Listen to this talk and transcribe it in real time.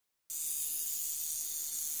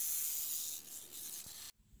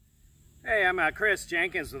Hey, I'm Chris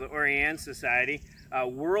Jenkins with the Orianne Society.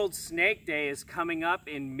 World Snake Day is coming up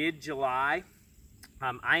in mid-July.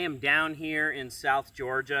 I am down here in South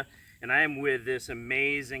Georgia, and I am with this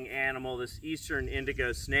amazing animal, this Eastern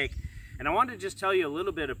Indigo Snake. And I wanted to just tell you a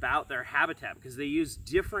little bit about their habitat, because they use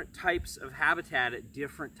different types of habitat at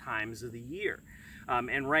different times of the year.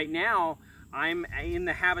 And right now, I'm in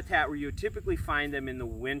the habitat where you would typically find them in the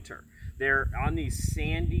winter. They're on these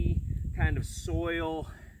sandy kind of soil,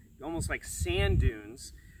 almost like sand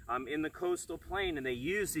dunes in the coastal plain, and they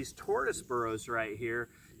use these tortoise burrows right here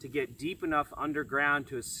to get deep enough underground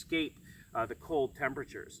to escape the cold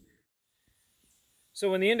temperatures.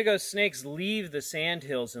 So when the indigo snakes leave the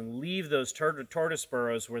sandhills and leave those tortoise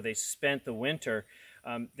burrows where they spent the winter,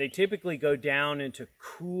 they typically go down into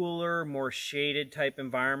cooler, more shaded type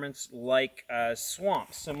environments like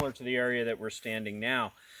swamps, similar to the area that we're standing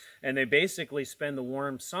now. And they basically spend the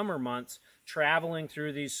warm summer months traveling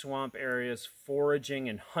through these swamp areas, foraging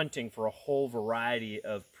and hunting for a whole variety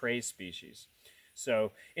of prey species.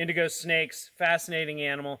 So indigo snakes, fascinating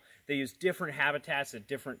animal. They use different habitats at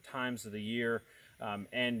different times of the year.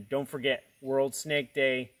 And don't forget, World Snake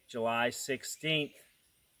Day, July 16th.